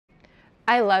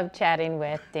I love chatting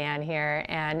with Dan here,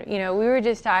 and we were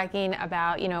just talking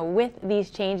about with these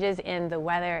changes in the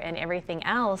weather and everything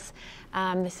else,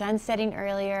 the sun's setting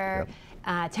earlier.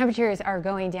 Yep. Temperatures are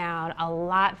going down a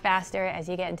lot faster as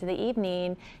you get into the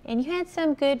evening, and you had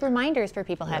some good reminders for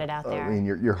people headed out there. I mean,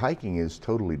 your hiking is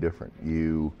totally different.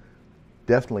 You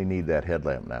definitely need that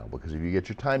headlamp now, because if you get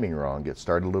your timing wrong, get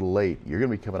started a little late, you're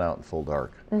going to be coming out in full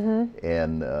dark.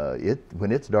 And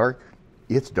when it's dark,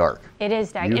 it's dark. It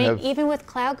is dark. And even with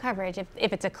cloud coverage, if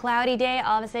it's a cloudy day,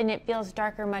 all of a sudden it feels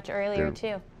darker much earlier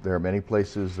too. There are many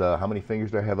places, how many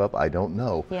fingers do I have up? I don't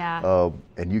know. Yeah.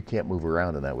 And you can't move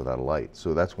around in that without a light.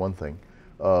 So that's one thing.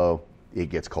 It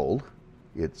gets cold.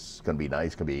 It's going to be nice.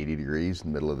 It's going to be 80 degrees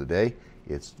in the middle of the day.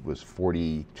 It was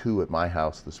 42 at my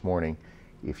house this morning.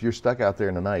 If you're stuck out there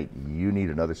in the night, you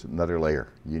need another layer.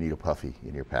 You need a puffy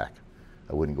in your pack.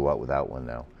 I wouldn't go out without one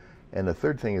now. And the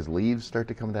third thing is leaves start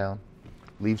to come down.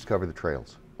 Leaves cover the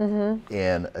trails.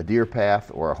 And a deer path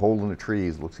or a hole in the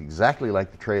trees looks exactly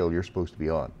like the trail you're supposed to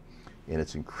be on. And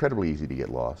it's incredibly easy to get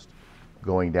lost.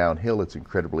 Going downhill, it's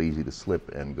incredibly easy to slip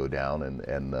and go down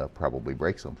and probably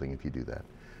break something if you do that.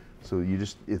 So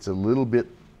it's a little bit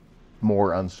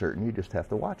more uncertain. You just have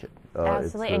to watch it.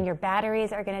 Absolutely, and your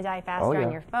batteries are going to die faster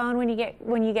on your phone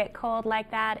when you get cold like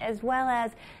that, as well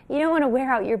as you don't want to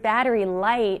wear out your battery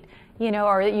light,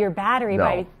 or your battery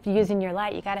by using your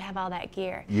light. You got to have all that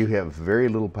gear. You have very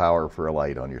little power for a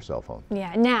light on your cell phone.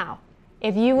 Yeah. Now,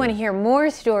 if you want to hear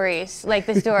more stories like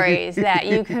the stories that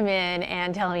you come in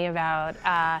and tell me about,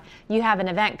 you have an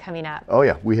event coming up. Oh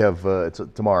yeah, we have. It's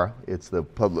tomorrow. It's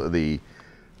the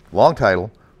long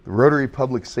title. The Rotary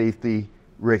Public Safety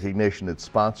Recognition. It's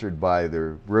sponsored by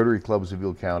the Rotary Clubs of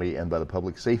Eagle County and by the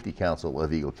Public Safety Council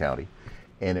of Eagle County.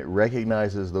 And it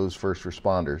recognizes those first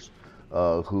responders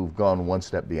who've gone one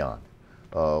step beyond.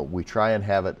 We try and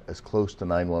have it as close to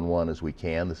 911 as we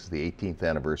can. This is the 18th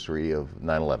anniversary of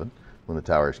 9/11 when the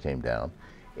towers came down.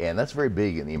 And that's very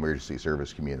big in the emergency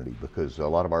service community because a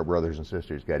lot of our brothers and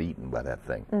sisters got eaten by that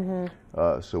thing.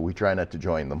 So we try not to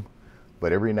join them.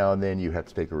 But every now and then you have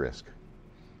to take a risk.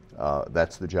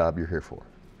 That's the job you're here for.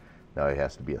 Now it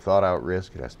has to be a thought out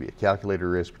risk, it has to be a calculated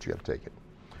risk, but you got to take it.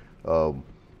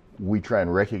 We try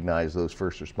and recognize those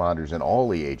first responders in all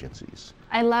the agencies.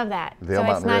 I love that. Vail so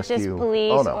Mountain it's not Rescue, just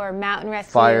police or mountain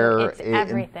rescue, fire, it's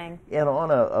everything. And on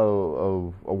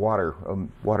a water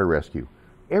rescue,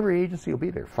 every agency will be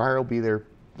there. Fire will be there,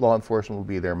 law enforcement will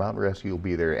be there, mountain rescue will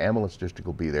be there, ambulance district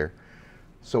will be there.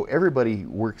 So everybody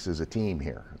works as a team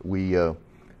here. We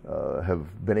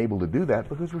have been able to do that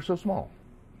because we're so small.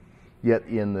 Yet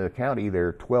in the county there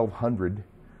are 1,200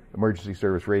 emergency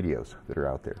service radios that are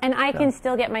out there. And I can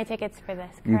still get my tickets for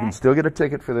this, correct? You can still get a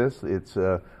ticket for this. It's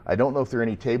I don't know if there are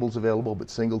any tables available, but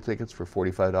single tickets for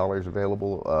 $45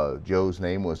 available. Joe's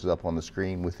name was up on the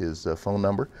screen with his phone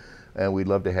number, and we'd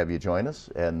love to have you join us.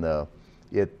 And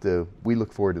we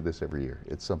look forward to this every year.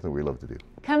 It's something we love to do.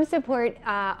 Come support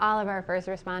all of our first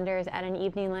responders at an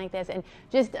evening like this, and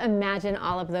just imagine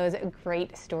all of those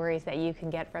great stories that you can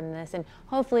get from this, and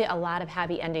hopefully a lot of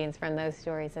happy endings from those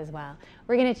stories as well.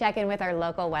 We're going to check in with our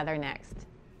local weather next.